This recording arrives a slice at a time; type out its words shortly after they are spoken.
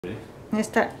Okay. Let's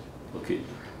start. Okay.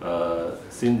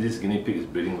 Since this guinea pig is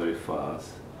breathing very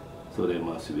fast, so there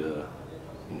must be a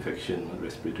infection,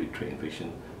 respiratory tract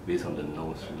infection, based on the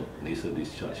nasal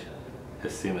discharge.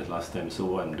 As same as last time. So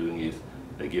what I'm doing is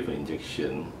I give an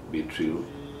injection, baytril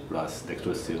plus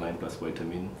dextrosaline plus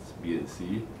vitamins B and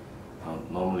C.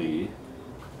 Normally,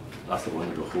 last I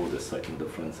wanted to hold the side in the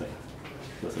front side,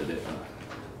 just like that.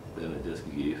 Then I just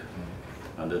give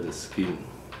under the skin,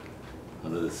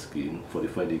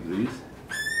 45 degrees.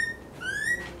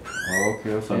 Oh,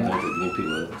 okay. Sometimes the guinea pig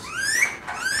will,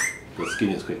 the skin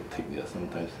is quite thick. Yeah,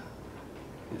 sometimes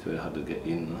it's very hard to get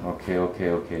in. Okay.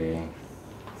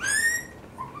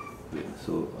 Wait,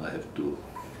 so I have to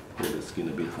hold the skin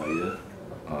a bit higher.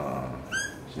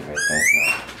 She's very tense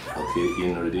now. Okay,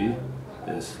 in already.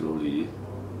 Then slowly,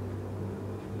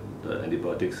 the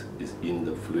antibiotics is in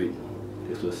the fluid,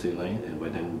 dextrosaline and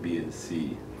vitamin B and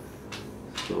C.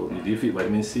 So you give it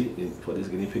vitamin C for this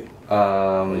guinea pig?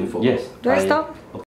 Yes. Do I stop?